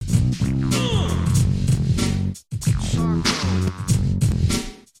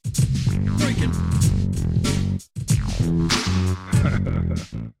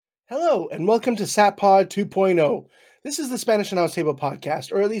Hello, and welcome to SATPOD 2.0. This is the Spanish Announce Table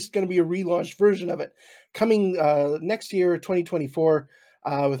podcast, or at least going to be a relaunched version of it, coming next year, 2024,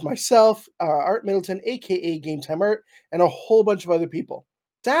 with myself, Art Middleton, aka Game Time Art, and a whole bunch of other people.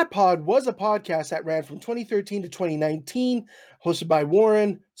 SATPOD was a podcast that ran from 2013 to 2019, hosted by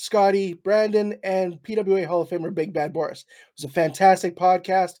Warren, Scotty, Brandon, and PWA Hall of Famer Big Bad Boris. It was a fantastic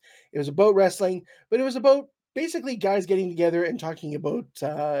podcast. It was about wrestling, but it was about basically guys getting together and talking about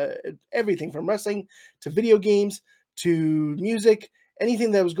everything from wrestling to video games to music, anything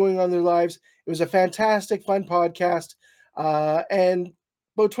that was going on in their lives. It was a fantastic, fun podcast. And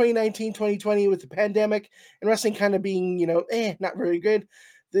about 2019, 2020, with the pandemic and wrestling kind of being, not very good,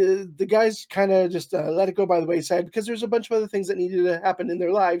 the guys kind of just let it go by the wayside because there's a bunch of other things that needed to happen in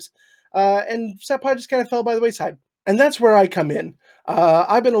their lives. And Satpod just kind of fell by the wayside. And that's where I come in.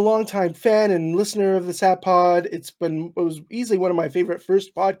 I've been a longtime fan and listener of the SATPod. It was easily one of my favorite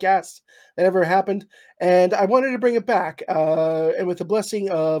first podcasts that ever happened, and I wanted to bring it back. And with the blessing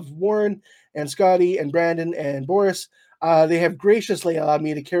of Warren and Scotty and Brandon and Boris, they have graciously allowed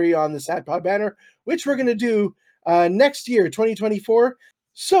me to carry on the SATPod banner, which we're going to do next year, 2024.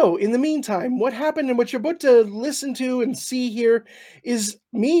 So, in the meantime, what happened and what you're about to listen to and see here is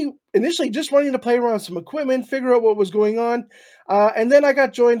me initially just wanting to play around with some equipment, figure out what was going on. And then I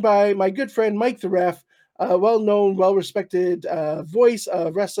got joined by my good friend Mike the Ref, a well-known, well-respected voice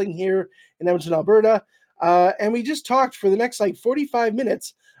of wrestling here in Edmonton, Alberta. And we just talked for the next 45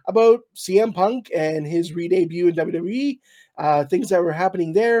 minutes about CM Punk and his re-debut in WWE, things that were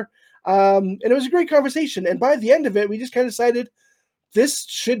happening there. And it was a great conversation. And by the end of it, we just kind of decided this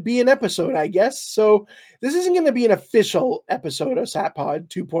should be an episode, I guess. So this isn't going to be an official episode of SATPod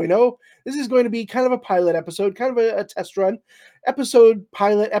 2.0. This is going to be kind of a pilot episode, kind of a test run. Episode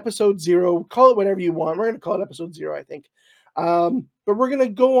 0, call it whatever you want. We're going to call it episode 0, I think. But we're going to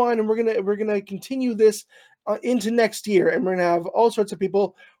go on and we're going to continue this into next year. And we're going to have all sorts of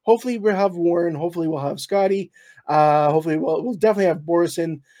people. Hopefully we'll have Warren. Hopefully we'll have Scotty. Hopefully we'll definitely have Boris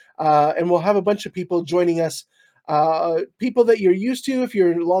in. And we'll have a bunch of people joining us. People that you're used to if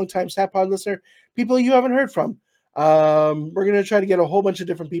you're a longtime SATPod listener, people you haven't heard from. We're going to try to get a whole bunch of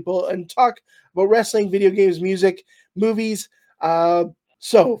different people and talk about wrestling, video games, music, movies.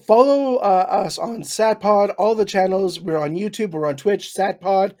 So follow us on SATPod, all the channels. We're on YouTube, we're on Twitch,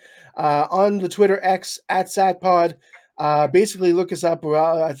 SATPod, on the Twitter X at SATPod. Basically look us up.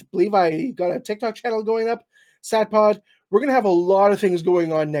 I believe I got a TikTok channel going up, SATPod. We're going to have a lot of things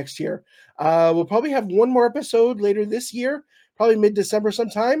going on next year. We'll probably have one more episode later this year, probably mid-December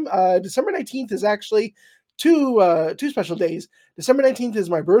sometime. December 19th is actually two special days. December 19th is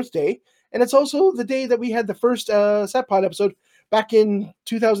my birthday, and it's also the day that we had the first SATPod episode back in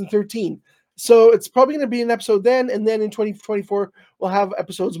 2013. So it's probably going to be an episode then, and then in 2024, we'll have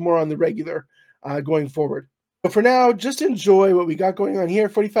episodes more on the regular going forward. But for now, just enjoy what we got going on here.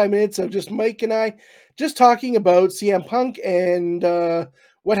 45 minutes of just Mike and I just talking about CM Punk and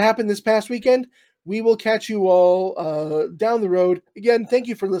what happened this past weekend. We will catch you all down the road. Again, thank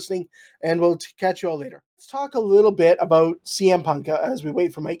you for listening, and we'll catch you all later. Let's talk a little bit about CM Punk as we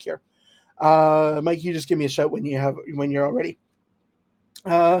wait for Mike here. Mike, you just give me a shout when you're all ready.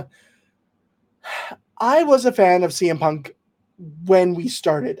 I was a fan of CM Punk when we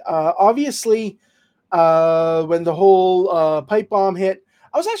started. Obviously, when the whole pipe bomb hit,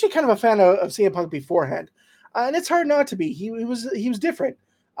 I was actually kind of a fan of CM Punk beforehand, and it's hard not to be. He was different.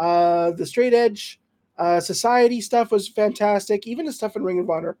 The straight edge society stuff was fantastic. Even the stuff in Ring of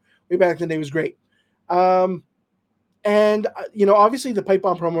Honor way back in the day was great. And obviously the pipe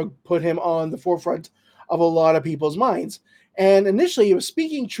bomb promo put him on the forefront of a lot of people's minds. And initially, it was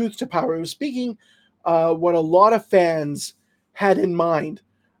speaking truth to power. It was speaking what a lot of fans had in mind.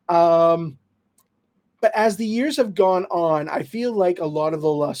 But as the years have gone on, I feel like a lot of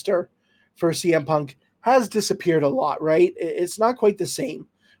the luster for CM Punk has disappeared a lot, right? It's not quite the same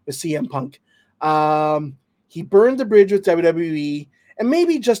with CM Punk. He burned the bridge with WWE, and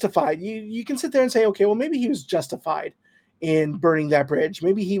maybe justified. You can sit there and say, okay, well, maybe he was justified in burning that bridge.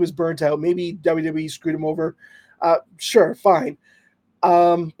 Maybe he was burnt out. Maybe WWE screwed him over. Sure, fine.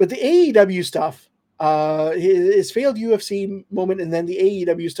 But the AEW stuff, his failed UFC moment, and then the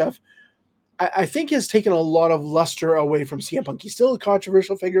AEW stuff, I think has taken a lot of luster away from CM Punk. He's still a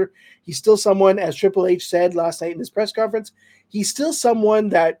controversial figure. He's still someone, as Triple H said last night in his press conference, he's still someone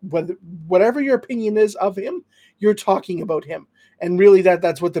that whatever your opinion is of him, you're talking about him. And really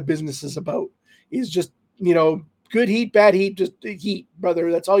that's what the business is about. Is just, good heat, bad heat, just heat,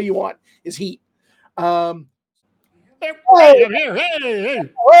 brother. That's all you want is heat. Hey, hey.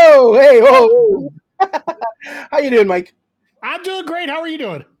 Whoa, hey, whoa. How you doing, Mike? I'm doing great. How are you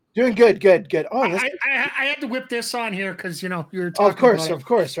doing? Doing good, good, good. Oh, this. I had to whip this on here because you know you were Oh, talking about of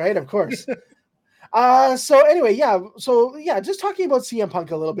course, right, of course. it. So anyway, yeah, just talking about CM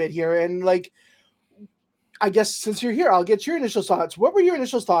Punk a little bit here, and like, I guess since you're here, I'll get your initial thoughts. What were your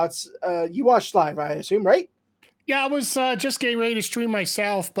initial thoughts? You watched live, I assume, right? Yeah, I was just getting ready to stream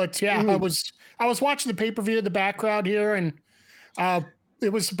myself, but yeah, Mm-hmm. I was watching the pay per view in the background here, and uh,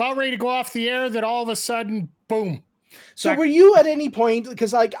 it was about ready to go off the air. That all of a sudden, boom! So That were you at any point?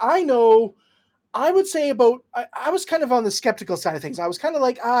 Because like I know, I would say about I was kind of on the skeptical side of things. I was kind of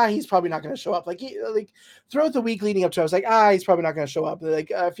like, he's probably not going to show up. Like throughout the week leading up to, I was like, he's probably not going to show up.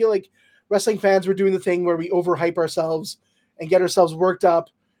 Like I feel like wrestling fans were doing the thing where we overhype ourselves and get ourselves worked up,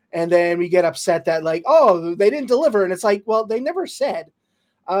 and then we get upset that like, oh, they didn't deliver, and it's like, well, they never said.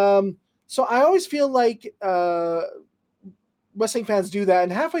 So I always feel like wrestling fans do that,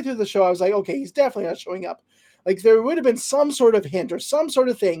 and halfway through the show, I was like, okay, he's definitely not showing up. Like there would have been some sort of hint or some sort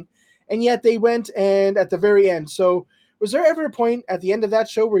of thing, and yet they went and at the very end. So was there ever a point at the end of that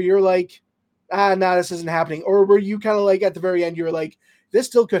show where you're like, nah, this isn't happening, or were you kind of like at the very end, you were like, this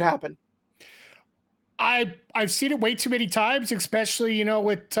still could happen? I've seen it way too many times, especially you know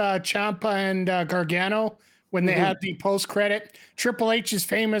with Ciampa and Gargano when they Mm-hmm. had the post credit. Triple H is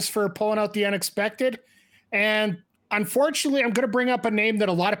famous for pulling out the unexpected, and unfortunately, I'm going to bring up a name that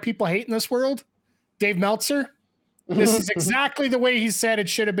a lot of people hate in this world, Dave Meltzer. This is exactly the way he said it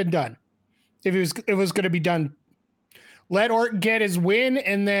should have been done. If it was going to be done, let Orton get his win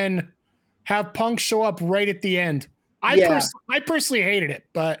and then have Punk show up right at the end. Yeah. I personally hated it,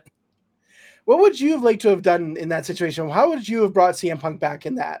 but What would you have liked to have done in that situation? How would you have brought CM Punk back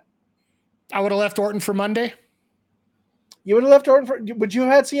in that? I would have left Orton for Monday. You would have left Orton for. Would you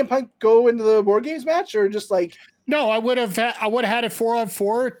have had CM Punk go into the War Games match, or just like? No, I would have had it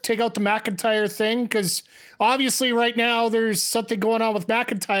 4-on-4, take out the McIntyre thing, because obviously right now there's something going on with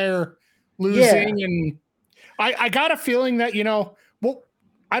McIntyre Yeah. losing, and I got a feeling that, you know, well,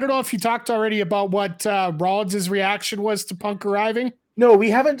 I don't know if you talked already about what Rollins' reaction was to Punk arriving. No, we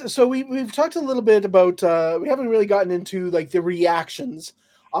haven't. So we've talked a little bit about. We haven't really gotten into like the reactions.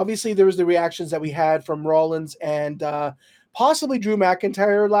 Obviously, there was the reactions that we had from Rollins and possibly Drew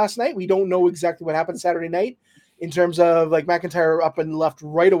McIntyre last night. We don't know exactly what happened Saturday night in terms of like McIntyre up and left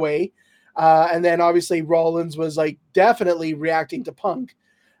right away, and then obviously Rollins was like definitely reacting to Punk,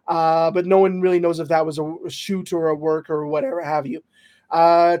 but no one really knows if that was a shoot or a work or whatever have you.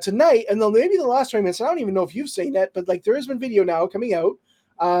 Tonight, and then maybe the last 20 minutes, I don't even know if you've seen that, but like there has been video now coming out.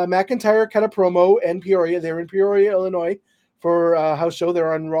 McIntyre cut a promo in Peoria. They're in Peoria, Illinois for a house show.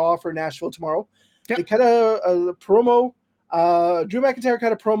 They're on Raw for Nashville tomorrow. They Yep. cut a promo. Drew McIntyre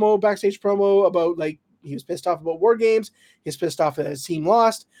cut a promo, backstage promo about like he was pissed off about War Games. He's pissed off that his team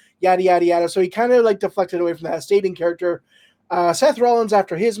lost, yada, yada, yada. So he kind of like deflected away from that, stayed in character. Seth Rollins,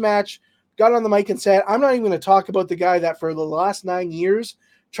 after his match, got on the mic and said, I'm not even going to talk about the guy that for the last 9 years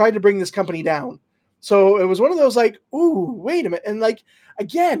tried to bring this company down. So it was one of those like, ooh, wait a minute. And like,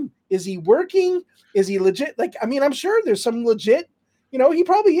 again, is he working? Is he legit? Like, I mean, I'm sure there's some legit, he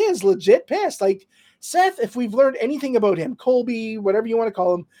probably is legit pissed. Like Seth, if we've learned anything about him, Colby, whatever you want to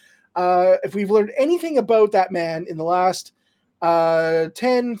call him, if we've learned anything about that man in the last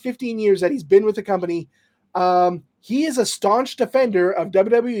 10, 15 years that he's been with the company, he is a staunch defender of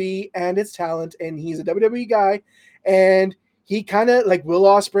WWE and its talent, and he's a WWE guy, and he kind of like Will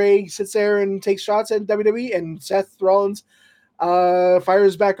Ospreay sits there and takes shots at WWE, and Seth Rollins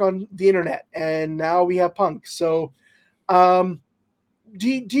fires back on the internet, and now we have Punk. So, are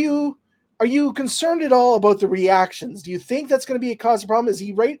you concerned at all about the reactions? Do you think that's going to be a cause of problem? Is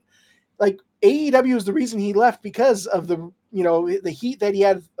he right? Like AEW is the reason he left because of the the heat that he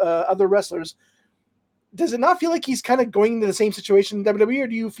had other wrestlers. Does it not feel like he's kind of going into the same situation in WWE, or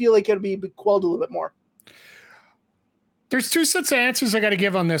do you feel like it'll be quelled a little bit more? There's two sets of answers I got to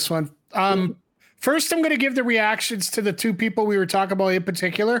give on this one. First, I'm going to give the reactions to the two people we were talking about in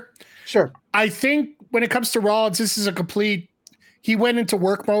particular. Sure. I think when it comes to Rollins, this is a complete. He went into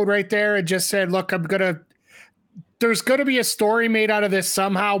work mode right there and just said, "Look, there's going to be a story made out of this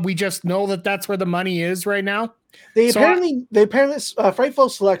somehow. We just know that that's where the money is right now." Frightful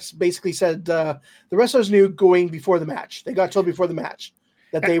Selects basically said the wrestlers knew going before the match. They got told before the match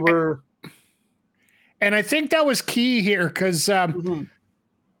that they were. And I think that was key here because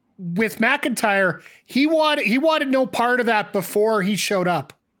with McIntyre, he wanted no part of that before he showed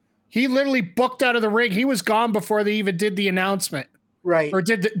up. He literally booked out of the ring. He was gone before they even did the announcement, right, or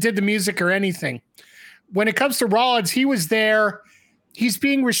did the music or anything. When it comes to Rollins, he was there. He's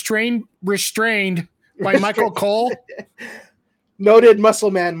being restrained by Michael Cole. Noted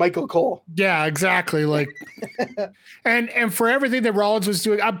muscle man Michael Cole. Yeah, exactly. Like, and for everything that Rollins was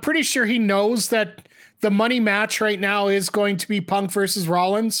doing, I'm pretty sure he knows that the money match right now is going to be Punk versus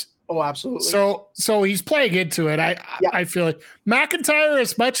Rollins. Oh, absolutely. So he's playing into it. I feel like McIntyre,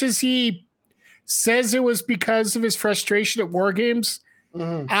 as much as he says it was because of his frustration at War Games,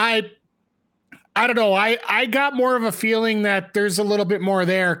 I don't know. I got more of a feeling that there's a little bit more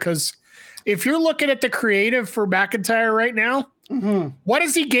there, because if you're looking at the creative for McIntyre right now, what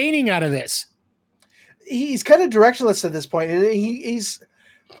is he gaining out of this? He's kind of directionless at this point, and he's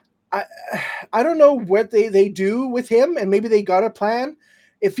I don't know what they do with him, and maybe they got a plan.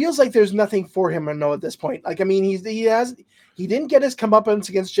 It feels like there's nothing for him to know at this point. Like, I mean, he didn't get his comeuppance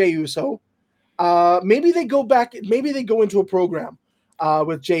against Jey Uso. Maybe they go back. Maybe they go into a program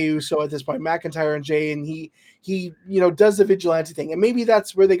with Jey Uso at this point, McIntyre and Jey, and he does the vigilante thing, and maybe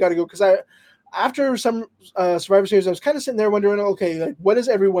that's where they got to go. Because after some Survivor Series, I was kind of sitting there wondering, okay, like, what does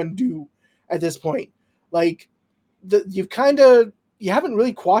everyone do at this point? Like, you haven't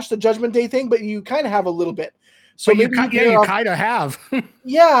really quashed the Judgment Day thing, but you kind of have a little bit. So you kind of have.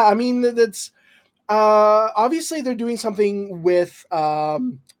 Yeah, I mean, that's obviously they're doing something with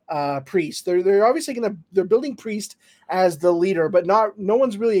Priest. They're obviously they're building Priest as the leader, but no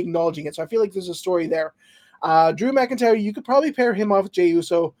one's really acknowledging it. So I feel like there's a story there. Drew McIntyre, you could probably pair him off with Jey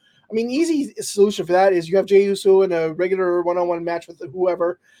Uso. I mean, easy solution for that is you have Jey Uso in a regular one-on-one match with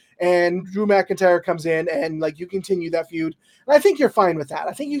whoever, and Drew McIntyre comes in, and like you continue that feud. And I think you're fine with that.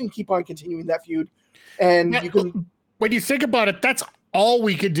 I think you can keep on continuing that feud, and you can. When you think about it, that's all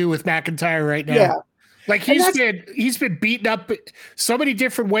we could do with McIntyre right now. Yeah, like he's been beaten up so many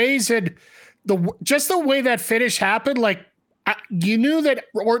different ways, and just the way that finish happened, like. You knew that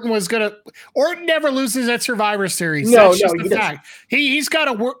Orton was gonna. Orton never loses at Survivor Series. That's just the fact. He's got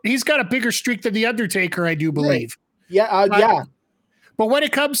a bigger streak than the Undertaker, I do believe. Yeah, yeah. But when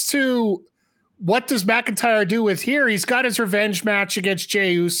it comes to what does McIntyre do with here, he's got his revenge match against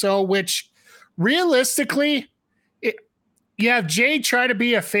Jey Uso, which realistically, you have Jey try to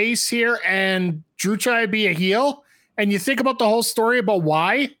be a face here and Drew try to be a heel, and you think about the whole story about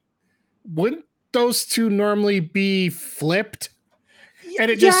why wouldn't those two normally be flipped? And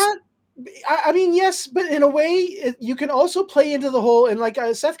I mean, yes, but in a way, you can also play into the whole, and like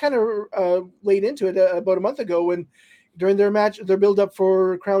Seth kind of laid into it about a month ago when during their match, their build up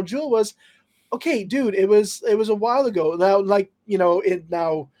for Crown Jewel was, okay, dude, it was a while ago. Now, like, it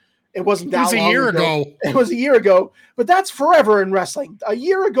wasn't that long ago. It was a year ago. It was a year ago, but that's forever in wrestling. A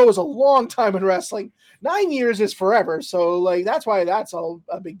year ago is a long time in wrestling. 9 years is forever. So like, that's why that's all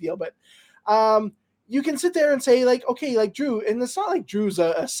a big deal. But you can sit there and say, like, okay, like Drew, and it's not like Drew's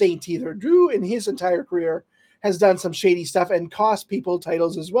a saint either. Drew in his entire career has done some shady stuff and cost people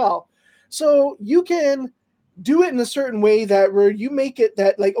titles as well. So you can do it in a certain way that where you make it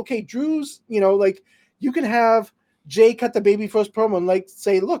that like, okay, Drew's, like you can have Jey cut the babyface promo and like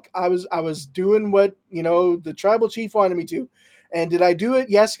say, look, I was doing what, the tribal chief wanted me to. And did I do it?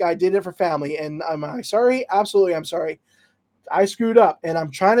 Yes, I did it for family. And am I sorry? Absolutely, I'm sorry. I screwed up, and I'm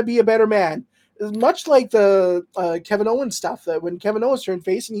trying to be a better man. Much like the Kevin Owens stuff, that when Kevin Owens turned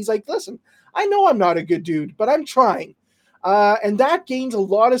face, and he's like, listen, I know I'm not a good dude, but I'm trying. And that gains a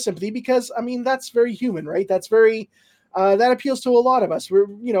lot of sympathy because, I mean, that's very human, right? That's very, that appeals to a lot of us.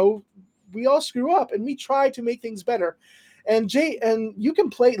 We all screw up, and we try to make things better. And you can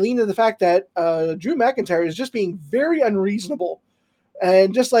lean into the fact that Drew McIntyre is just being very unreasonable.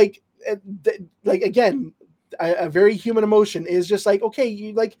 And just like again, a very human emotion is just like,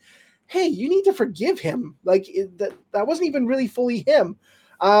 okay, hey, you need to forgive him. Like that wasn't even really fully him.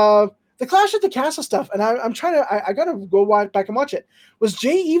 The Clash at the Castle stuff, and I'm trying to, I gotta go back and watch it. Was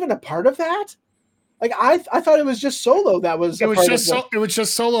Jey even a part of that? Like I thought it was just Solo that was. It was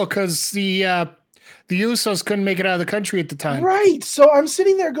just Solo because the Usos couldn't make it out of the country at the time. Right. So I'm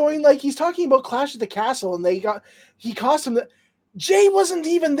sitting there going, like, he's talking about Clash at the Castle, and he cost him Jey wasn't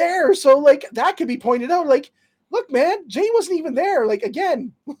even there. So like that could be pointed out. Like, look, man, Jey wasn't even there. Like,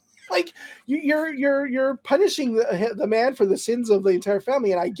 again, like you're punishing the man for the sins of the entire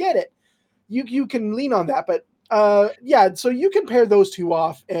family, and I get it. You can lean on that, but yeah. So you can pair those two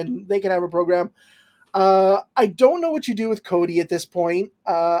off, and they can have a program. I don't know what you do with Cody at this point.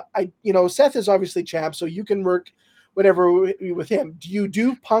 Seth is obviously champ, so you can work whatever with him. Do you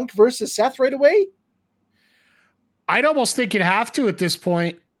do Punk versus Seth right away? I'd almost think you'd have to at this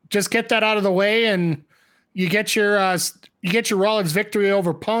point. Just get that out of the way, and you get your Rollins victory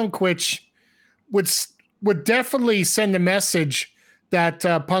over Punk, which would definitely send a message that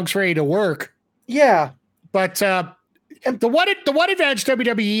Punk's ready to work. Yeah, but the one advantage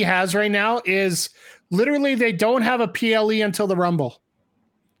WWE has right now is literally they don't have a PLE until the Rumble.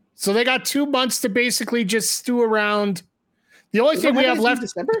 So they got 2 months to basically just stew around. The only thing we have left,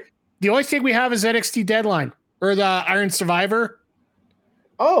 December? The only thing we have is NXT Deadline or the Iron Survivor.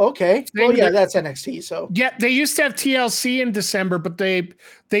 Oh, okay. Well, yeah, that's NXT. So yeah, they used to have TLC in December, but they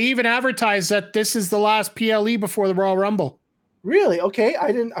even advertised that this is the last PLE before the Royal Rumble. Really? Okay,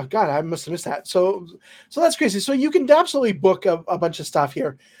 I didn't. Oh God, I must have missed that. So that's crazy. So you can absolutely book a bunch of stuff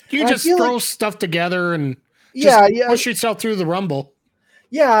here. You just throw stuff together and push yourself through the Rumble.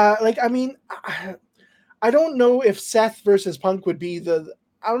 Yeah, like I mean, I don't know if Seth versus Punk would be the.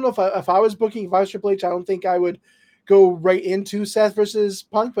 I don't know if I was booking, if I was Triple H, I don't think I would go right into Seth versus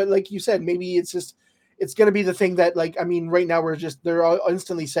Punk. But like you said, maybe it's going to be the thing that, like, I mean, right now they're all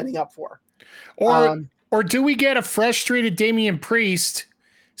instantly setting up for. Or do we get a frustrated Damian Priest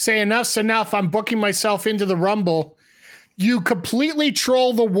say enough's enough? I'm booking myself into the Rumble. You completely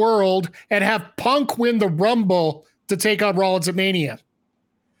troll the world and have Punk win the Rumble to take out Rollins at Mania.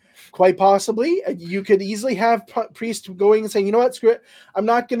 Quite possibly. You could easily have Priest going and saying, you know what, screw it. I'm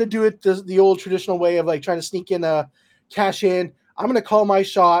not going to do it the old traditional way of like trying to sneak in a cash in. I'm going to call my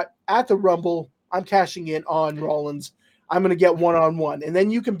shot at the Rumble. I'm cashing in on Rollins. I'm going to get one-on-one. And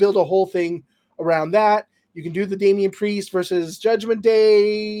then you can build a whole thing around that. You can do the Damian Priest versus Judgment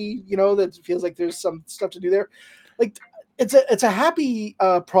Day. You know, that feels like there's some stuff to do there. Like, it's a happy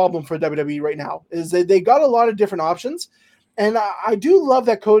problem for WWE right now, is they got a lot of different options. And I do love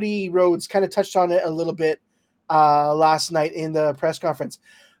that Cody Rhodes kind of touched on it a little bit last night in the press conference.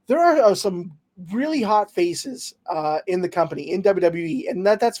 There are some really hot faces in the company, in WWE, and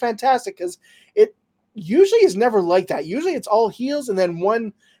that's fantastic because it usually is never like that. Usually it's all heels and then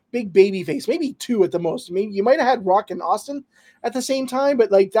one big baby face, maybe two at the most. Maybe you might have had Rock and Austin at the same time,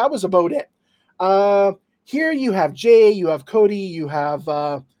 but like that was about it. Here you have Jay, you have Cody, you have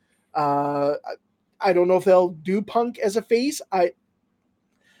I don't know if they'll do Punk as a face.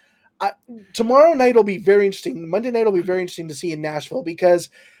 Tomorrow night will be very interesting. Monday night will be very interesting to see in Nashville, because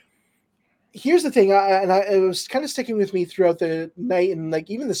here's the thing, it was kind of sticking with me throughout the night, and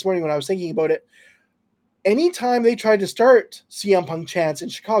like even this morning when I was thinking about it. Anytime they tried to start CM Punk chants in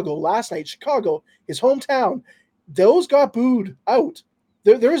Chicago last night, Chicago, his hometown, those got booed out.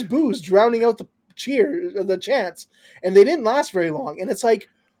 There's boos drowning out the chants, and they didn't last very long. And it's like,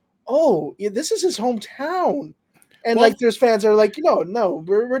 oh, this is his hometown, and like there's fans that are like, no,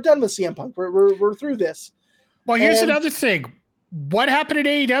 we're done with CM Punk. We're through this. Well, here's another thing. What happened at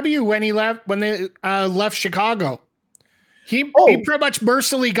AEW when they left Chicago? He pretty much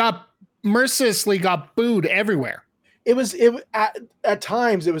mercilessly got booed everywhere. At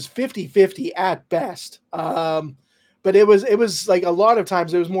times it was 50-50 at best. But it was like a lot of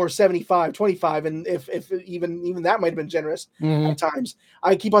times it was more 75-25, and if even that might have been generous at times.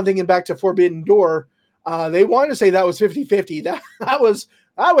 I keep on thinking back to Forbidden Door. They wanted to say that was 50-50. That was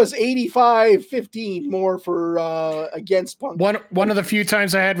 85-15 more for against Punk. One of the few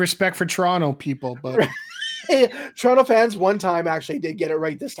times I had respect for Toronto people, but Toronto fans one time actually did get it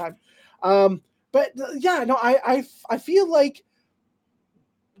right this time. But yeah, no, I feel like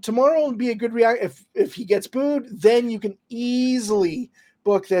tomorrow will be a good react. If he gets booed, then you can easily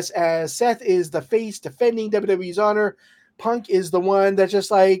book this as Seth is the face defending WWE's honor. Punk is the one that's just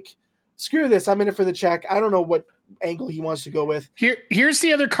like, screw this, I'm in it for the check. I don't know what angle he wants to go with. Here's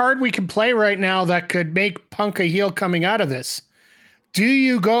the other card we can play right now that could make Punk a heel coming out of this. Do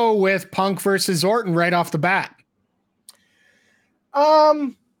you go with Punk versus Orton right off the bat?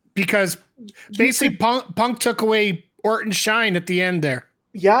 Because basically Punk took away Orton's shine at the end there.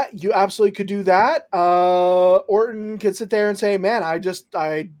 Yeah, you absolutely could do that. Orton could sit there and say, man, I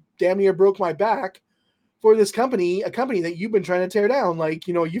damn near broke my back for this company, a company that you've been trying to tear down. Like,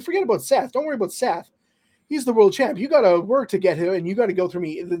 you forget about Seth. Don't worry about Seth. He's the world champ. You got to work to get him, and you got to go through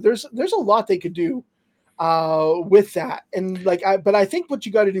me. There's a lot they could do with that. And but I think what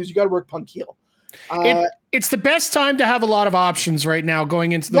you got to do is you got to work Punk heel. It's the best time to have a lot of options right now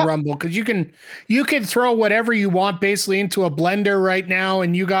going into the Rumble, because you can throw whatever you want basically into a blender right now,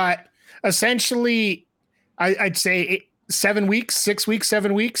 and you got essentially, I'd say 7 weeks, 6 weeks,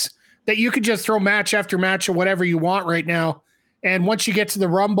 7 weeks that you could just throw match after match or whatever you want right now. And once you get to the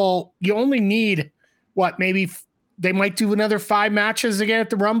Rumble, you only need maybe they might do another 5 matches again at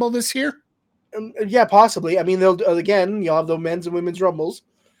the Rumble this year. Yeah, possibly. I mean, you'll have the men's and women's Rumbles.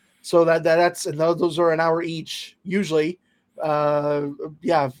 So those are an hour each, usually. 50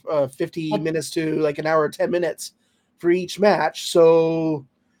 minutes to like an hour, 10 minutes for each match. So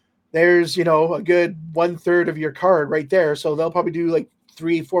there's, a good 1/3 of your card right there. So they'll probably do like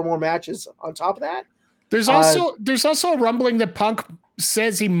 3-4 more matches on top of that. There's also a rumbling that Punk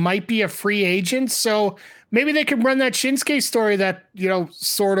says he might be a free agent, so maybe they can run that Shinsuke story that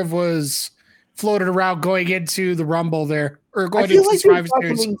sort of was floated around going into the Rumble there, or I going feel into like Survivor there's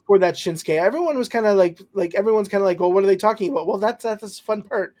Series. something for that Shinsuke. Everyone was kind of like everyone's kind of like, well, what are they talking about? Well, that's the fun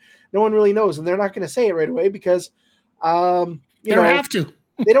part. No one really knows, and they're not going to say it right away because, They don't have to.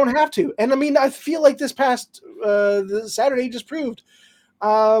 They don't have to. And I mean, I feel like this past the Saturday just proved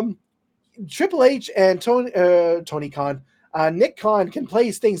Triple H and Tony Khan, Nick Khan can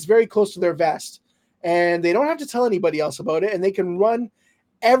place things very close to their vest, and they don't have to tell anybody else about it, and they can run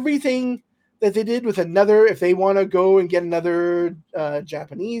everything that they did with another. If they want to go and get another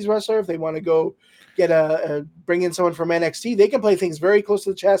Japanese wrestler, if they want to go get bring in someone from NXT, they can play things very close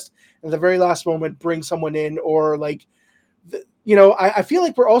to the chest, and at the very last moment bring someone in, or like, I feel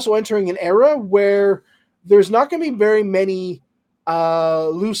like we're also entering an era where there's not going to be very many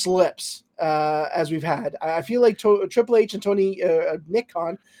loose lips as we've had. I feel like Triple H and Nick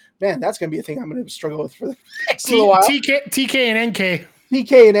Khan, man, that's going to be a thing I'm going to struggle with for the next little while. TK and NK.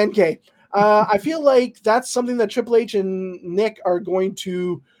 TK and NK. I feel like that's something that Triple H and Nick are going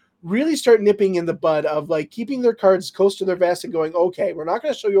to really start nipping in the bud of, like, keeping their cards close to their vest and going, okay, we're not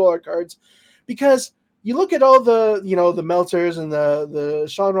going to show you all our cards, because you look at all the, the Meltzers and the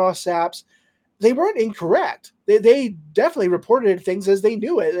Sean Ross Sapps, they weren't incorrect. They definitely reported things as they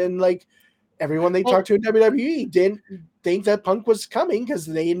knew it. And like everyone they talked to in WWE didn't think that Punk was coming because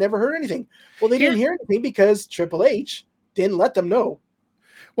they never heard anything. Well, they didn't hear anything because Triple H didn't let them know.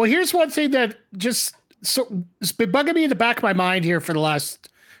 Well, here's one thing that it's been bugging me in the back of my mind here for the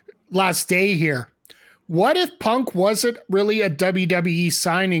last day here. What if Punk wasn't really a WWE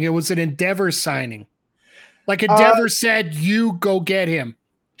signing? It was an Endeavor signing. Like Endeavor said, you go get him.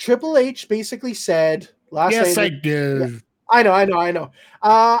 Triple H basically said last night. Yes, I did. Yeah, I know.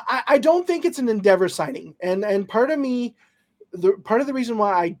 I don't think it's an Endeavor signing. And part of me, part of the reason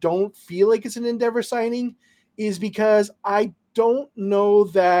why I don't feel like it's an Endeavor signing is because I don't know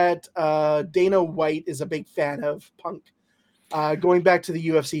that Dana White is a big fan of Punk. Going back to the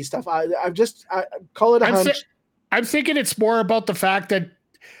UFC stuff, I call it a hunch. I'm thinking it's more about the fact that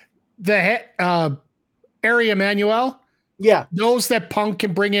the Ari Emanuel knows that Punk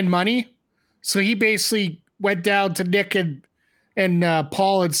can bring in money. So he basically went down to Nick and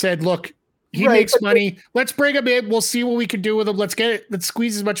Paul and said, look, he makes money. Let's bring him in. We'll see what we can do with him. Let's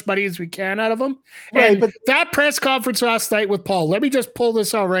squeeze as much money as we can out of him. And that press conference last night with Paul, let me just pull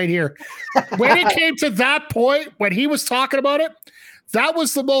this out right here. When it came to that point, when he was talking about it, that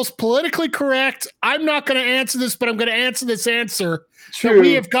was the most politically correct. I'm not going to answer this, but I'm going to answer this answer that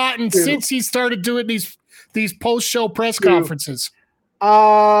we have gotten since he started doing these post-show press conferences.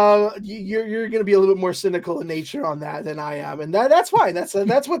 You're going to be a little bit more cynical in nature on that than I am, and that's fine. That's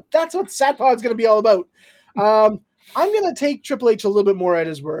what SATPOD is going to be all about. I'm going to take Triple H a little bit more at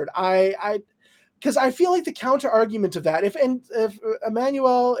his word. Because I feel like the counter argument of that, if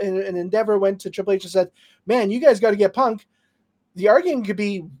Emmanuel and Endeavor went to Triple H and said, "Man, you guys got to get Punk," the argument could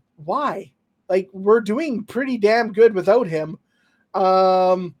be, "Why? Like, we're doing pretty damn good without him.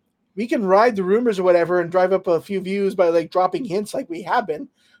 We can ride the rumors or whatever and drive up a few views by like dropping hints like we have been."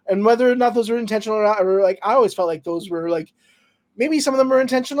 And whether or not those were intentional or not, or like, I always felt like those were like, maybe some of them were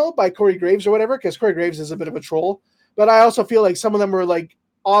intentional by Corey Graves or whatever, because Corey Graves is a bit of a troll. But I also feel like some of them were like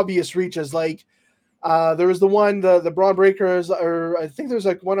obvious reaches. Like there was the one, the Braun Breakers, or I think there was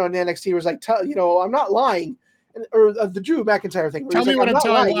like one on NXT where it was like, I'm not lying. Or the Drew McIntyre thing. Tell me what I'm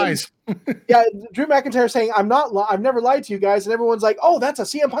telling lies. Yeah, Drew McIntyre saying, I've never lied to you guys. And everyone's like, oh, that's a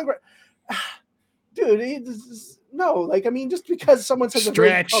CM Punk. Dude, no. Like, I mean, just because someone says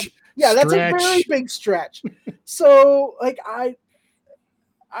stretch. That's a very big stretch. So, like, I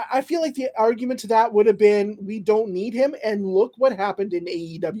feel like the argument to that would have been, we don't need him. And look what happened in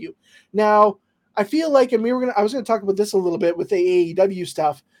AEW. Now, I feel like, and I was going to talk about this a little bit with the AEW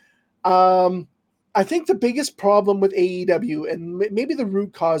stuff. I think the biggest problem with AEW, and maybe the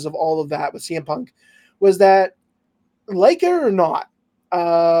root cause of all of that with CM Punk, was that, like it or not,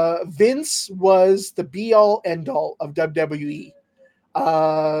 Vince was the be-all, end-all of WWE.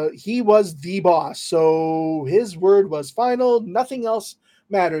 He was the boss, so his word was final. Nothing else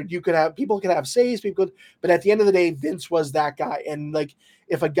mattered. People could have says, but at the end of the day, Vince was that guy. And like,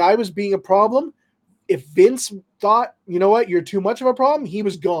 if a guy was being a problem, if Vince thought, you know what, you're too much of a problem, he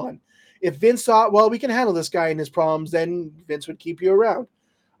was gone. If Vince thought, well, we can handle this guy and his problems, then Vince would keep you around.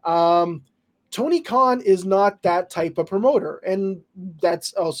 Tony Khan is not that type of promoter, and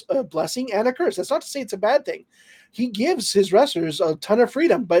that's also a blessing and a curse. That's not to say it's a bad thing. He gives his wrestlers a ton of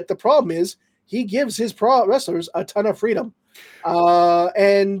freedom, but the problem is he gives his wrestlers a ton of freedom.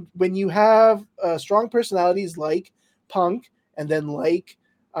 And when you have strong personalities like Punk and then like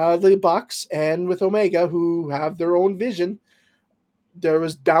the Bucks and with Omega who have their own vision, there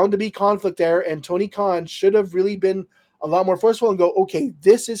was bound to be conflict there. And Tony Khan should have really been a lot more forceful and go, okay,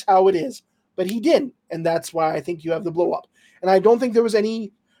 this is how it is. But he didn't. And that's why I think you have the blow up. And I don't think there was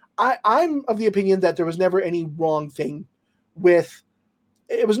any. I'm of the opinion that there was never any wrong thing with.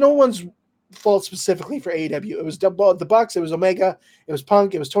 It was no one's fault specifically for AEW. It was the Bucks, it was Omega, it was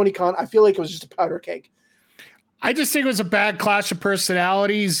Punk, it was Tony Khan. I feel like it was just a powder keg. I just think it was a bad clash of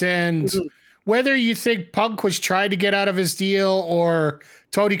personalities, and whether you think Punk was trying to get out of his deal or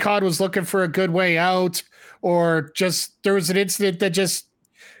Tony Khan was looking for a good way out, or just there was an incident that just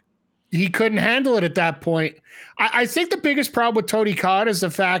he couldn't handle it at that point. I think the biggest problem with Tony Khan is the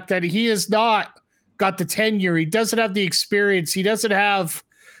fact that he has not got the tenure. He doesn't have the experience. He doesn't have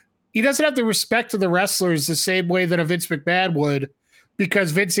the respect of the wrestlers the same way that a Vince McMahon would,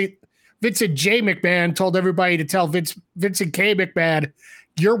 because Vincent J. McMahon told everybody to tell Vincent K. McMahon,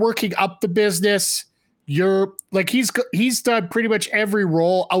 you're working up the business. You're like, he's done pretty much every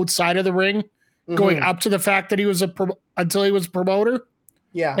role outside of the ring, going up to the fact that he was until he was a promoter.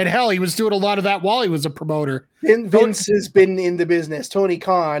 Yeah. And hell, he was doing a lot of that while he was a promoter. Vince has been in the business. Tony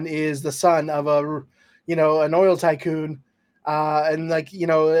Khan is the son of an oil tycoon. And like,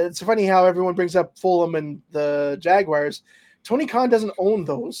 it's funny how everyone brings up Fulham and the Jaguars. Tony Khan doesn't own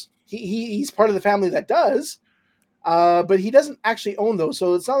those. He's part of the family that does, but he doesn't actually own those.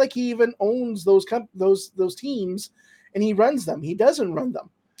 So it's not like he even owns those teams, and he runs them. He doesn't run them.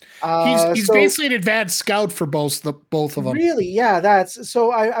 He's basically an advanced scout for both of them. Really, yeah. That's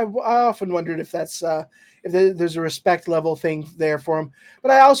so. I often wondered if that's if there's a respect level thing there for him.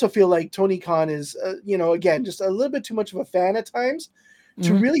 But I also feel like Tony Khan is, again, just a little bit too much of a fan at times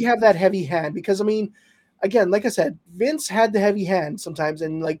to really have that heavy hand. Because I mean, again, like I said, Vince had the heavy hand sometimes,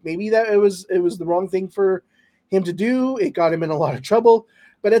 and like maybe that it was the wrong thing for him to do. It got him in a lot of trouble.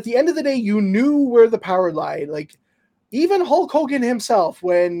 But at the end of the day, you knew where the power lied. Like even Hulk Hogan himself,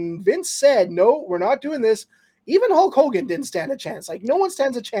 when Vince said, "No, we're not doing this," even Hulk Hogan didn't stand a chance. Like no one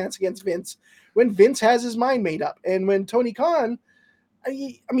stands a chance against Vince when Vince has his mind made up. And when Tony Khan,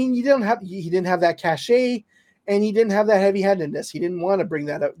 I mean, he didn't have that cachet, and he didn't have that heavy-handedness. He didn't want to bring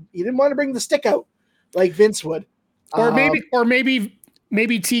that up. He didn't want to bring the stick out like Vince would. Or maybe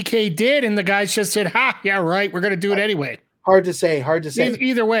TK did, and the guys just said, "Ha, yeah, right. We're going to do it anyway." Hard to say.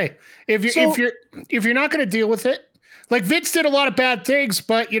 Either way, if you're not going to deal with it, like Vince did a lot of bad things,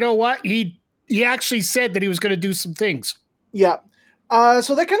 but you know what? He actually said that he was going to do some things. Yeah.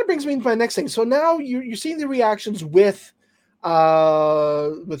 So that kind of brings me to my next thing. So now you're seeing the reactions with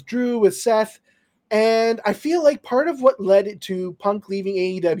Drew, with Seth, and I feel like part of what led it to Punk leaving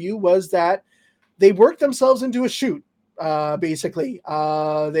AEW was that they worked themselves into a shoot. Basically,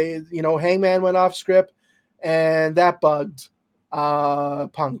 Hangman went off script, and that bugged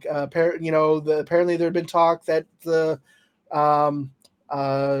Punk. Apparently there had been talk that the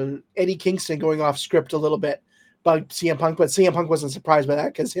Eddie Kingston going off script a little bit bugged CM Punk, but CM Punk wasn't surprised by that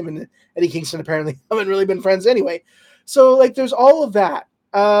because him and Eddie Kingston apparently haven't really been friends anyway. So like there's all of that.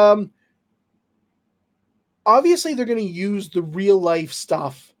 Obviously they're going to use the real life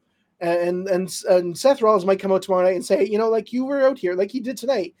stuff, and Seth Rollins might come out tomorrow night and say, like you were out here, like you did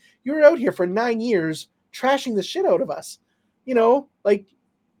tonight, you were out here for 9 years trashing the shit out of us. Like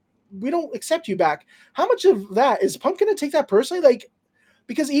we don't accept you back. How much of that is Punk going to take that personally? Like,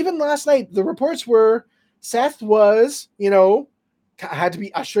 because even last night the reports were Seth was, had to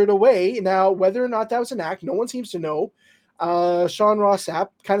be ushered away. Now, whether or not that was an act, no one seems to know. Sean Ross Sapp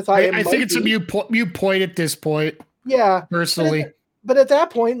kind of thought I think it's a mute point at this point. Yeah, personally. But at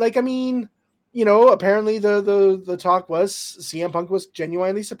that point, like, I mean, apparently the talk was CM Punk was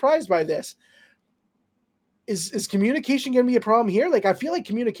genuinely surprised by this. Is communication going to be a problem here? Like, I feel like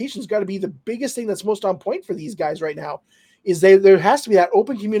communication's got to be the biggest thing that's most on point for these guys right now. There has to be that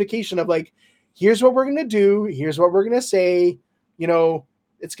open communication of like, here's what we're going to do. Here's what we're going to say.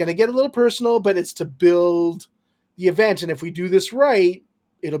 It's going to get a little personal, but it's to build the event. And if we do this right,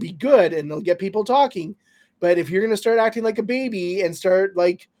 it'll be good and it'll get people talking. But if you're going to start acting like a baby and start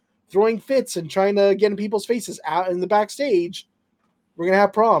like throwing fits and trying to get in people's faces out in the backstage, we're going to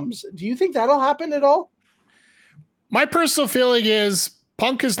have problems. Do you think that'll happen at all? My personal feeling is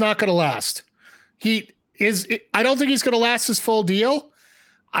Punk is not going to last. I don't think he's going to last his full deal.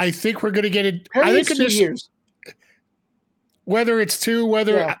 I think we're going to get it. I think 2 years. Whether it's 2,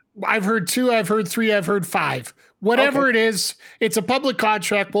 I've heard 2, I've heard 3, I've heard 5. Whatever it is, it's a public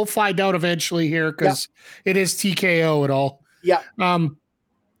contract. We'll find out eventually here because it is TKO and all. Yeah.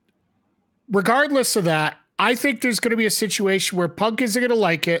 Regardless of that, I think there's going to be a situation where Punk isn't going to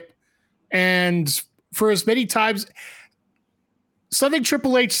like it. And for as many times, something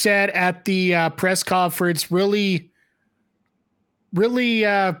Triple H said at the press conference really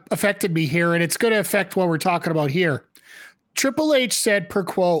affected me here, and it's going to affect what we're talking about here. Triple H said, per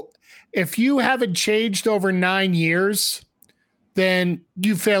quote, if you haven't changed over 9 years, then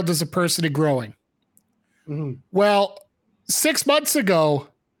you failed as a person in growing. Mm-hmm. Well, 6 months ago,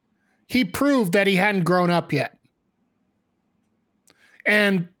 he proved that he hadn't grown up yet.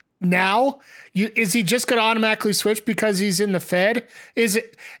 And now, is he just going to automatically switch because he's in the Fed?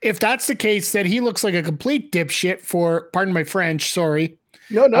 If that's the case, then he looks like a complete dipshit for, pardon my French, sorry.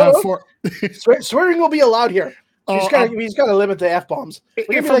 No. Swearing will be allowed here. He's got to limit the F-bombs.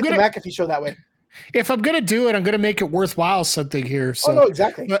 We're going to be like the McAfee show that way. If I'm going to do it, I'm going to make it worthwhile something here. So. Oh, no,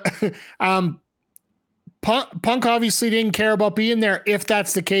 exactly. Punk obviously didn't care about being there. If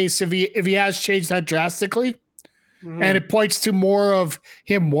that's the case, if he has changed that drastically, and it points to more of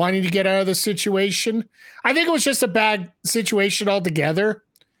him wanting to get out of the situation. I think it was just a bad situation altogether,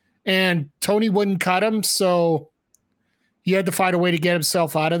 and Tony wouldn't cut him, so he had to find a way to get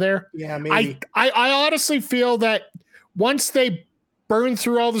himself out of there. Yeah, maybe. I honestly feel that once they burn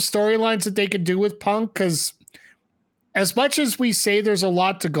through all the storylines that they could do with Punk, because as much as we say there's a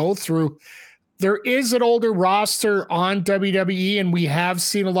lot to go through, there is an older roster on WWE, and we have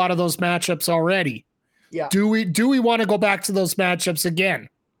seen a lot of those matchups already. Yeah. Do we want to go back to those matchups again?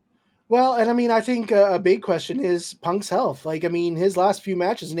 Well, and I mean, I think a big question is Punk's health. Like, I mean, his last few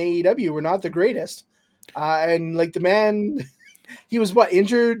matches in AEW were not the greatest. And like the man, he was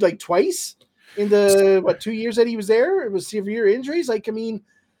injured like twice in the 2 years that he was there. It was severe injuries. Like, I mean,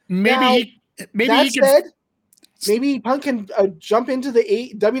 maybe Punk can jump into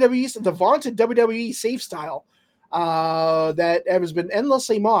the the vaunted WWE safe style that has been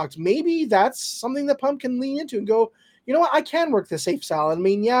endlessly mocked. Maybe that's something that Punk can lean into and go, you know what, I can work the safe style. I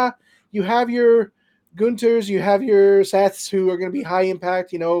mean, yeah, you have your Gunters, you have your Seths who are going to be high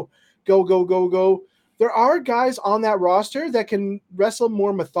impact, go. There are guys on that roster that can wrestle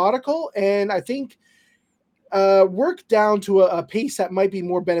more methodical, and I think work down to a pace that might be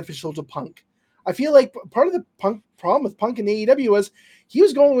more beneficial to Punk. I feel like part of the problem with Punk in AEW was he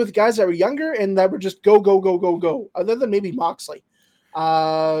was going with guys that were younger and that were just go, other than maybe Moxley.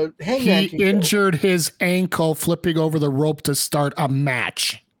 He injured his ankle flipping over the rope to start a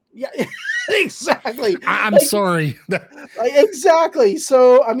match. Yeah, exactly. I'm sorry. Exactly.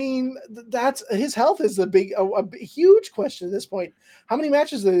 So, I mean, that's his health is a huge question at this point. How many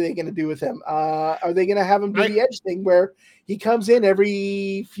matches are they going to do with him? Are they going to have him do the Edge thing where he comes in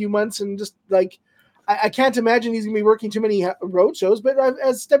every few months and just like, I can't imagine he's going to be working too many road shows, but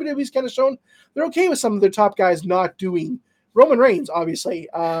as WWE's kind of shown, they're okay with some of their top guys not doing. Roman Reigns, obviously.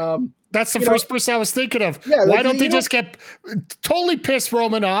 That's the first person I was thinking of. Yeah, why don't they just get totally piss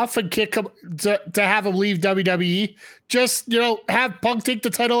Roman off and kick him to have him leave WWE? Just, have Punk take the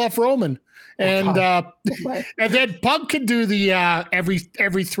title off Roman. And and then Punk can do the every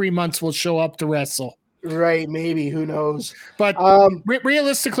 3 months will show up to wrestle. Right, maybe. Who knows? But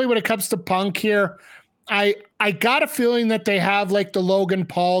realistically, when it comes to Punk here, I got a feeling that they have like the Logan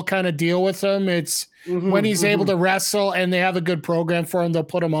Paul kind of deal with him. It's when he's able to wrestle and they have a good program for him, they'll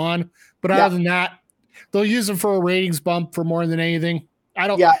put him on. But other than that, they'll use him for a ratings bump for more than anything. I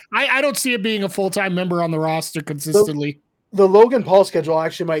don't see it being a full-time member on the roster consistently. The Logan Paul schedule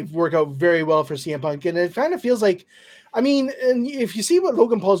actually might work out very well for CM Punk. And it kind of feels like, I mean, and if you see what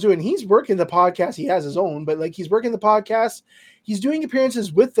Logan Paul's doing, he's working the podcast. He has his own, but like he's working the podcast. He's doing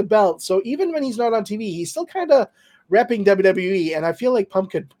appearances with the belt. So even when he's not on TV, he's still kind of repping WWE. And I feel like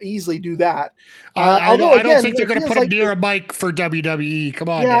Punk could easily do that. I don't think they're going to put him near a mic for WWE. Come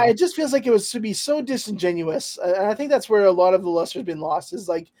on. Yeah, it just feels like it was to be so disingenuous. And I think that's where a lot of the luster has been lost is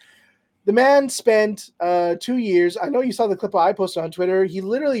like the man spent 2 years. I know you saw the clip I posted on Twitter. He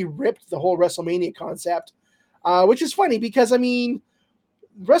literally ripped the whole WrestleMania concept, which is funny because, I mean,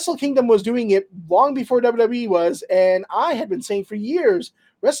 Wrestle Kingdom was doing it long before WWE was, and I had been saying for years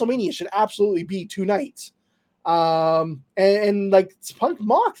WrestleMania should absolutely be 2 nights. And like Punk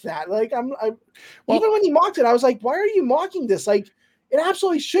mocked that. Like even when he mocked it, I was like, why are you mocking this? Like it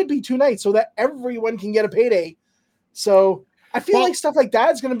absolutely should be 2 nights so that everyone can get a payday. So I feel like stuff like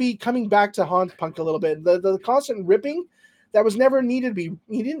that is going to be coming back to haunt Punk a little bit. The constant ripping that was never needed to be.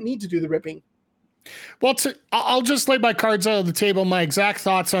 He didn't need to do the ripping. Well, I'll just lay my cards out on the table, my exact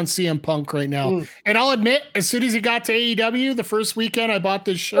thoughts on CM Punk right now. And I'll admit, as soon as he got to AEW, the first weekend I bought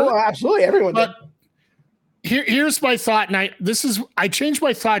this shirt. Oh, absolutely. Everyone did. Here's my thought, and I changed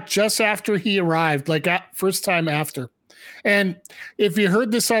my thought just after he arrived, like first time after. And if you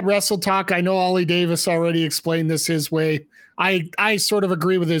heard this on Wrestle Talk, I know Ollie Davis already explained this his way. I sort of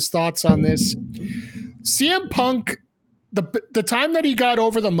agree with his thoughts on this. CM Punk, the time that he got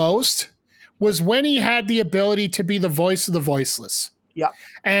over the most was when he had the ability to be the voice of the voiceless. Yeah.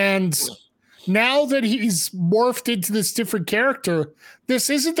 And now that he's morphed into this different character, this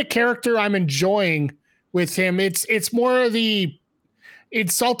isn't the character I'm enjoying with him. It's more of the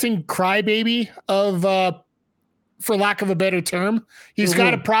insulting crybaby of for lack of a better term. He's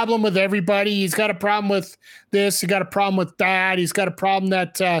got a problem with everybody. He's got a problem with this. He got a problem with that. He's got a problem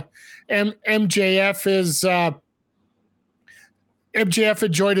that MJF is MJF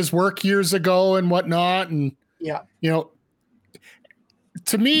enjoyed his work years ago and whatnot. And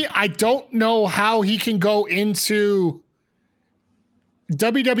to me, I don't know how he can go into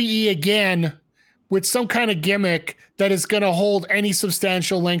WWE again with some kind of gimmick that is going to hold any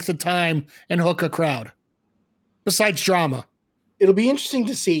substantial length of time and hook a crowd. Besides drama. It'll be interesting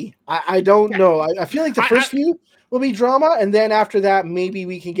to see. I don't know. I feel like the first few will be drama, and then after that, maybe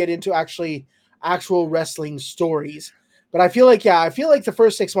we can get into actual wrestling stories. But I feel like the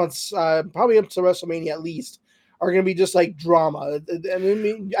first 6 months, probably up to WrestleMania at least, are going to be just like drama. I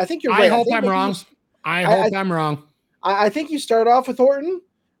mean, I think you're right. I hope I'm wrong. I'm wrong. I think you start off with Orton,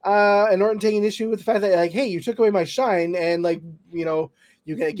 and Orton taking issue with the fact that, like, hey, you took away my shine, and, like,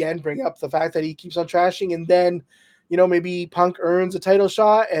 you can again bring up the fact that he keeps on trashing, and then, maybe Punk earns a title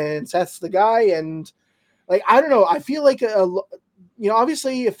shot and Seth's the guy. And, like, I don't know. I feel like,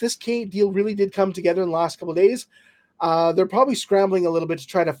 obviously if this deal really did come together in the last couple of days, they're probably scrambling a little bit to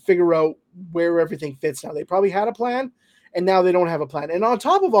try to figure out where everything fits now. They probably had a plan, and now they don't have a plan. And on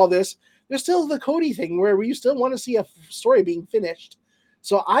top of all this, there's still the Cody thing where we still want to see a story being finished.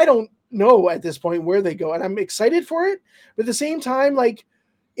 So I don't know at this point where they go, and I'm excited for it. But at the same time, like,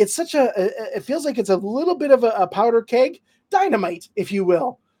 it's it feels like it's a little bit of a powder keg, dynamite, if you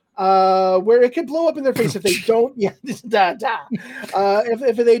will, where it could blow up in their face if they don't. Yeah,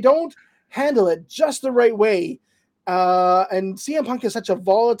 if they don't handle it just the right way. And CM Punk is such a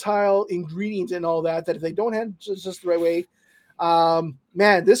volatile ingredient and all that if they don't handle it just the right way,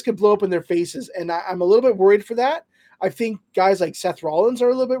 man, this could blow up in their faces. And I'm a little bit worried for that. I think guys like Seth Rollins are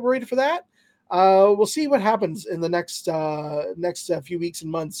a little bit worried for that. We'll see what happens in the next few weeks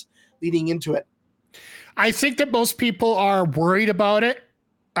and months leading into it. I think that most people are worried about it.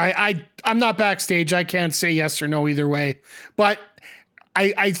 I'm not backstage. I can't say yes or no either way. But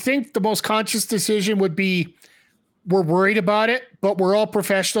I think the most conscious decision would be, we're worried about it, but we're all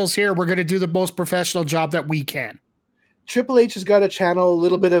professionals here. We're going to do the most professional job that we can. Triple H has got to channel a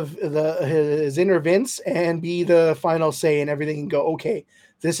little bit of his inner Vince and be the final say and everything, and go, okay,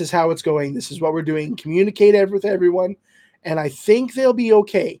 this is how it's going. This is what we're doing. Communicate with everyone. And I think they'll be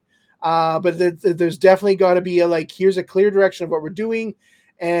okay. But there's definitely got to be here's a clear direction of what we're doing.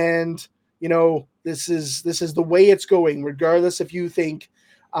 And, this is the way it's going, regardless if you think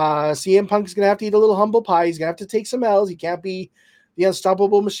CM Punk is going to have to eat a little humble pie. He's going to have to take some L's. He can't be the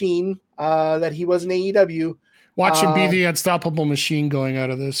unstoppable machine that he was in AEW. Watch him be the unstoppable machine going out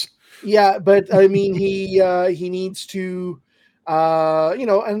of this. Yeah, but I mean, he needs to,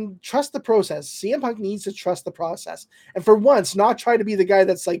 and trust the process. CM Punk needs to trust the process, and for once, not try to be the guy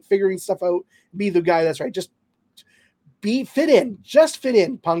that's like figuring stuff out. Be the guy that's right. Just fit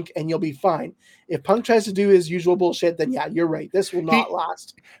in, Punk, and you'll be fine. If Punk tries to do his usual bullshit, then yeah, you're right. This will not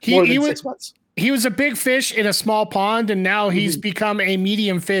last more than 6 months. He was a big fish in a small pond, and now he's become a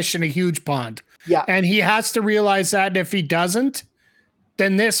medium fish in a huge pond. Yeah. And he has to realize that, and if he doesn't,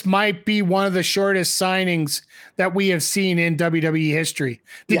 then this might be one of the shortest signings that we have seen in WWE history.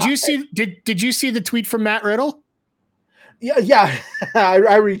 Did you see the tweet from Matt Riddle? Yeah. I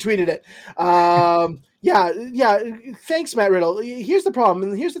retweeted it. Yeah. Thanks, Matt Riddle. Here's the problem,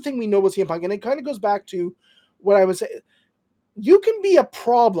 and here's the thing we know with CM Punk, and it kind of goes back to what I would say. You can be a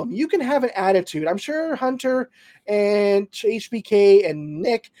problem. You can have an attitude. I'm sure Hunter and HBK and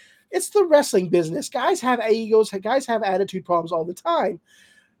Nick, it's the wrestling business. Guys have egos. Guys have attitude problems all the time.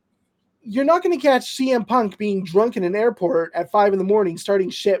 You're not going to catch CM Punk being drunk in an airport at 5 a.m, starting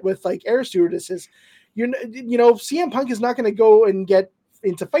shit with like air stewardesses. CM Punk is not going to go and get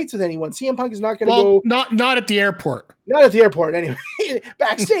into fights with anyone. CM Punk is not going to go. Not at the airport. Not at the airport, anyway.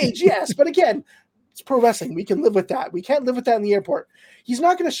 Backstage, yes, but again, it's pro wrestling. We can live with that. We can't live with that in the airport. He's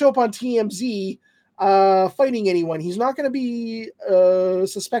not going to show up on TMZ fighting anyone. He's not going to be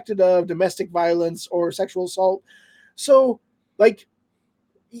suspected of domestic violence or sexual assault. So, like,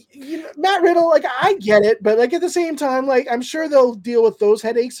 Matt Riddle, like, I get it, but like at the same time, like, I'm sure they'll deal with those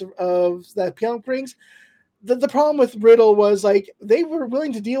headaches of that Punk brings. the problem with Riddle was like they were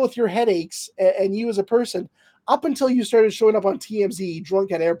willing to deal with your headaches and you as a person up until you started showing up on TMZ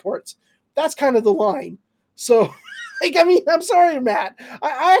drunk at airports. That's kind of the line. So, like, I mean, I'm sorry, Matt.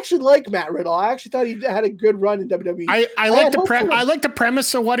 I actually like Matt Riddle. I actually thought he had a good run in WWE. I like the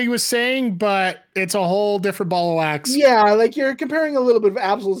premise of what he was saying, but it's a whole different ball of wax. Yeah, like you're comparing a little bit of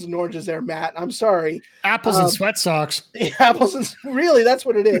apples and oranges there, Matt. I'm sorry. Apples and sweat socks. Apples and really, that's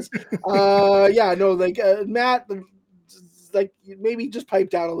what it is. Yeah, no, like Matt, like maybe just pipe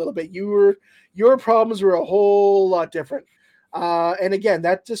down a little bit. Your problems were a whole lot different. And again,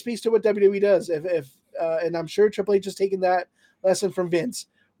 that just speaks to what WWE does. If and I'm sure Triple H has taken that lesson from Vince.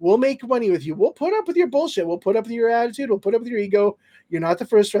 We'll make money with you. We'll put up with your bullshit. We'll put up with your attitude. We'll put up with your ego. You're not the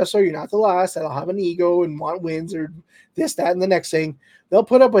first wrestler. You're not the last that'll have an ego and want wins or this, that, and the next thing. They'll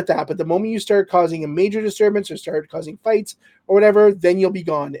put up with that. But the moment you start causing a major disturbance or start causing fights or whatever, then you'll be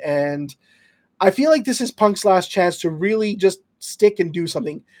gone. And I feel like this is Punk's last chance to really just stick and do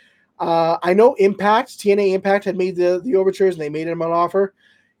something. I know TNA Impact had made the overtures and they made him an offer.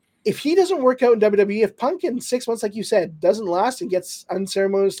 If he doesn't work out in WWE, if Punk in 6 months, like you said, doesn't last and gets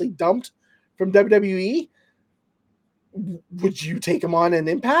unceremoniously dumped from WWE, would you take him on an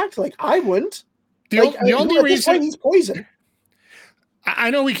Impact? Like, I wouldn't. The only reason he's poison. I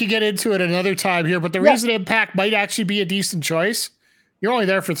know we could get into it another time here, but the reason Impact might actually be a decent choice, you're only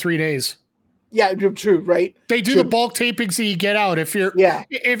there for 3 days. Yeah, true, right? They do the bulk tapings that you get out. If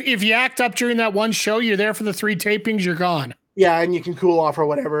you act up during that one show, you're there for the 3 tapings, you're gone. Yeah, and you can cool off or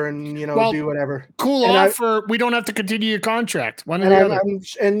whatever, and do whatever. Cool off, or we don't have to continue your contract. One or the other.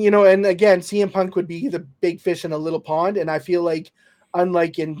 And again, CM Punk would be the big fish in a little pond, and I feel like,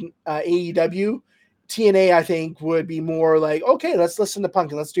 unlike in AEW, TNA I think would be more like, okay, let's listen to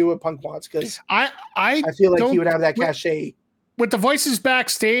Punk and let's do what Punk wants, because I feel like he would have that cachet. With the voices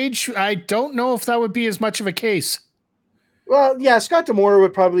backstage, I don't know if that would be as much of a case. Well, yeah, Scott D'Amore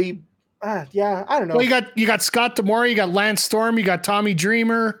would probably. I don't know. Well, you got Scott D'Amore, you got Lance Storm, you got Tommy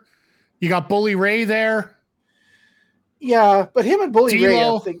Dreamer, you got Bully Ray there. Yeah, but him and Bully Ray,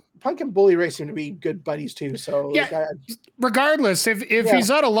 I think Punk and Bully Ray seem to be good buddies too. So yeah, regardless, if he's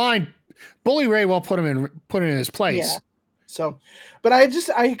out of line, Bully Ray will put him in his place. Yeah. So, but I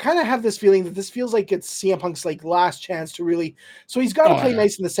kind of have this feeling that this feels like it's CM Punk's like last chance to really. So he's got to play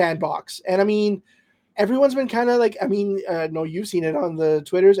nice in the sandbox, and I mean. Everyone's been kind of like, no, you've seen it on the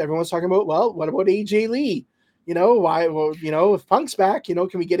Twitters. Everyone's talking about, well, what about AJ Lee? Why? Well, if Punk's back, can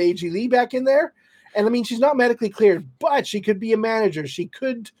we get AJ Lee back in there? And I mean, she's not medically cleared, but she could be a manager. She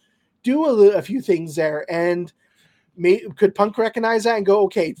could do a few things there. And could Punk recognize that and go,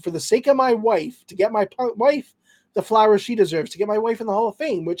 okay, for the sake of my wife, to get my wife the flowers she deserves, to get my wife in the Hall of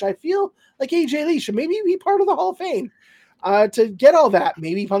Fame, which I feel like AJ Lee should maybe be part of the Hall of Fame. To get all that,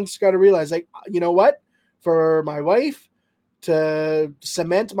 maybe Punk's got to realize, like, you know what? For my wife to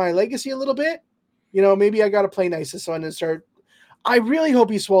cement my legacy a little bit, maybe I got to play nice this one and start. I really hope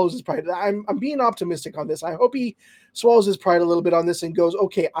he swallows his pride. I'm being optimistic on this. I hope he swallows his pride a little bit on this and goes,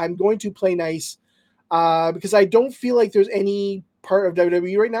 okay, I'm going to play nice because I don't feel like there's any part of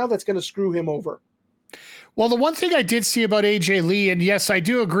WWE right now that's going to screw him over. Well, the one thing I did see about AJ Lee, and yes, I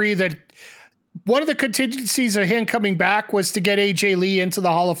do agree that one of the contingencies of him coming back was to get AJ Lee into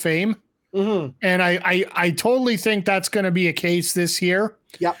the Hall of Fame. Mm-hmm. And I totally think that's going to be a case this year.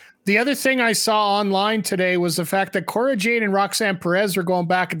 Yep. The other thing I saw online today was the fact that Cora Jade and Roxanne Perez are going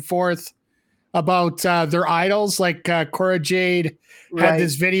back and forth about their idols. Like Cora Jade had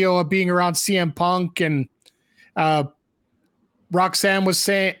this video of being around CM Punk, and Roxanne was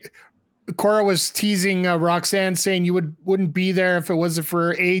saying, Cora was teasing Roxanne, saying you wouldn't be there if it wasn't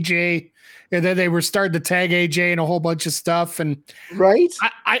for AJ. And then they were starting to tag AJ and a whole bunch of stuff. And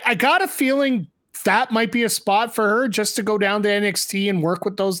I got a feeling that might be a spot for her just to go down to NXT and work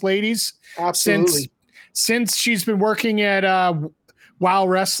with those ladies. Absolutely. Since she's been working at WoW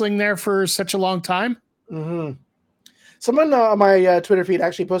Wrestling there for such a long time. Mm-hmm. Someone on my Twitter feed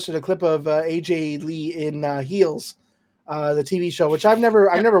actually posted a clip of AJ Lee in Heels, the TV show, which I've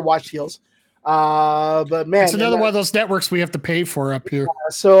never watched Heels. But man, it's another one of those networks we have to pay for up here.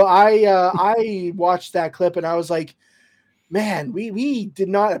 So I watched that clip and I was like, man, we did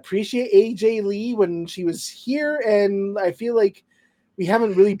not appreciate AJ Lee when she was here, and I feel like we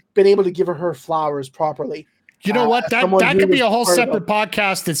haven't really been able to give her flowers properly. You know what? That could be a whole separate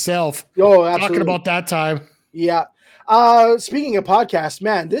podcast itself. Oh, absolutely. Talking about that time. Yeah. Speaking of podcasts,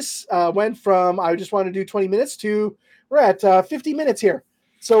 man, this went from I just want to do 20 minutes to we're at 50 minutes here.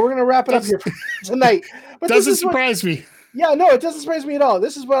 So we're going to wrap it up here tonight. But doesn't surprise me. Yeah, no, it doesn't surprise me at all.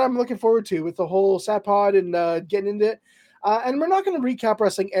 This is what I'm looking forward to with the whole SATPOD and getting into it. And we're not going to recap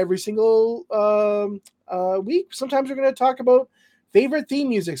wrestling every single week. Sometimes we're going to talk about favorite theme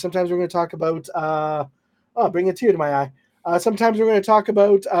music. Sometimes we're going to talk about, bring a tear to my eye. Sometimes we're going to talk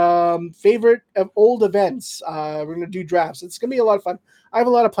about favorite of old events. We're going to do drafts. It's going to be a lot of fun. I have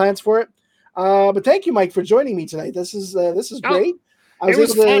a lot of plans for it. But thank you, Mike, for joining me tonight. This is great. I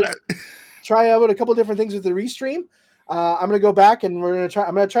was able to try out a couple different things with the restream. I'm going to go back and I'm going to try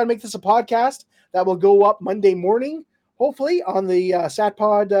to make this a podcast that will go up Monday morning, hopefully on the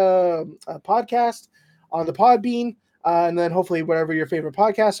SATPod podcast, on the Podbean, and then hopefully whatever your favorite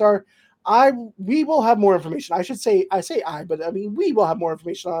podcasts are. We will have more information. We will have more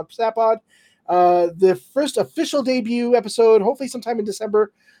information on SATPod. The first official debut episode, hopefully sometime in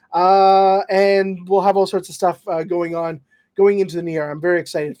December, and we'll have all sorts of stuff going into the new year. I'm very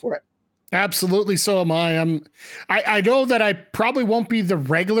excited for it. Absolutely, so am I. I know that I probably won't be the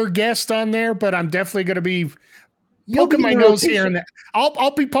regular guest on there, but I'm definitely going to be poking my nose here and there.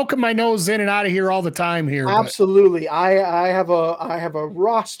 I'll be poking my nose in and out of here all the time here. Absolutely. I have a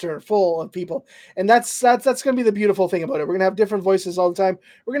roster full of people, and that's going to be the beautiful thing about it. We're going to have different voices all the time.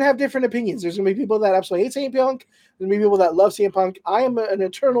 We're going to have different opinions. There's going to be people that absolutely hate CM Punk. There's going to be people that love CM Punk. I am an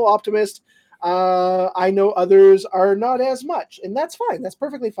eternal optimist. I know others are not as much, and that's fine. That's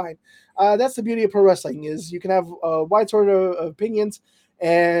perfectly fine. That's the beauty of pro wrestling, is you can have a wide sort of opinions,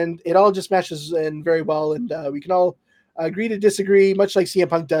 and it all just meshes in very well, and we can all agree to disagree, much like CM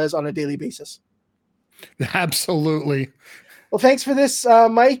Punk does on a daily basis. Absolutely. Well, thanks for this,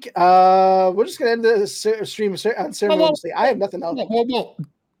 Mike. We're just going to end the stream unceremoniously. I have nothing else. Well,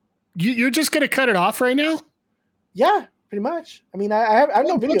 you're just going to cut it off right now? Yeah, pretty much. I mean, I have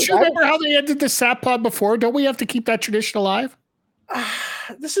no video. Don't you remember how they ended the SATPod before? Don't we have to keep that tradition alive?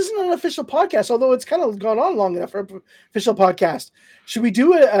 This isn't an official podcast, although it's kind of gone on long enough for an official podcast. Should we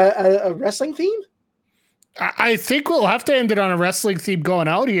do a wrestling theme? I think we'll have to end it on a wrestling theme going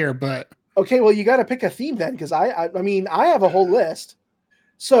out here, but okay. Well, you got to pick a theme then, because I have a whole list.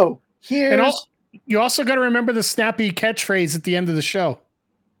 So here's. You also got to remember the snappy catchphrase at the end of the show.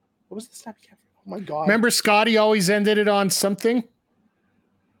 What was the snappy catchphrase? Oh my god! Remember, Scotty always ended it on something.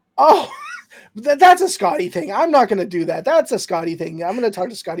 Oh. That's a Scotty thing. I'm not going to do that. That's a Scotty thing. I'm going to talk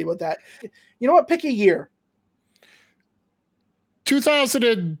to Scotty about that. You know what? Pick a year.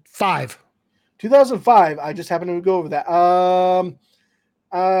 2005. 2005. I just happened to go over that.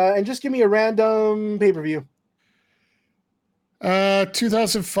 And just give me a random pay-per-view.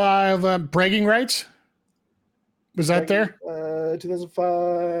 2005. Bragging Rights. Was that there?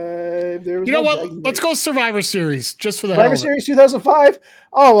 2005. There was you know what? Let's go Survivor Series just for the Survivor Series 2005.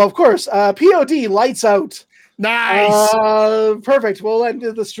 Oh, of course. POD Lights Out. Nice. Perfect. We'll end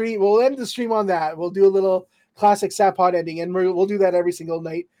the stream. We'll end the stream on that. We'll do a little classic SATPod ending, and we'll do that every single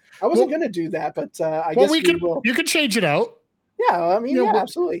night. I wasn't going to do that, but I guess we will. You could change it out. Yeah, I mean,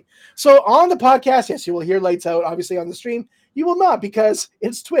 absolutely. So on the podcast, yes, you will hear Lights Out. Obviously, on the stream, you will not, because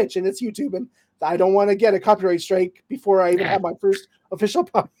it's Twitch and it's YouTube, and I don't want to get a copyright strike before I even have my first official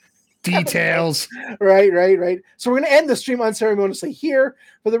details. Right. So we're going to end the stream unceremoniously here.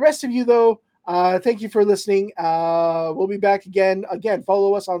 For the rest of you, though, thank you for listening. We'll be back again. Again,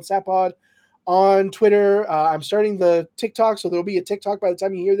 follow us on SATPod on Twitter. I'm starting the TikTok, so there'll be a TikTok by the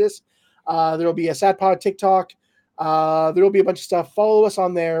time you hear this. There'll be a SATPod TikTok. There'll be a bunch of stuff. Follow us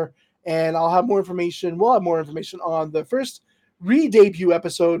on there, and I'll have more information. We'll have more information on the first re-debut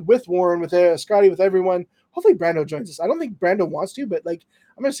episode with Warren, with Scotty, with everyone. Hopefully Brando joins us. I don't think Brando wants to, but I'm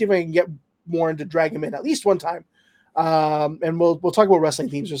gonna see if I can get Warren to drag him in at least one time. And we'll talk about wrestling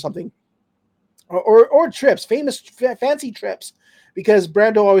themes or something, or trips, fancy trips, because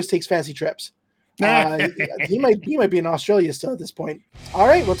Brando always takes fancy trips. He might be in Australia still at this point. All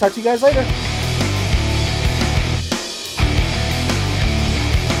right, we'll talk to you guys later.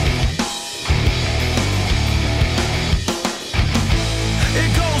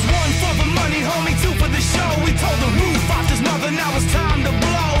 It goes one for the money, homie, two for the show. We told the roof off, there's nothing, now it's time to blow.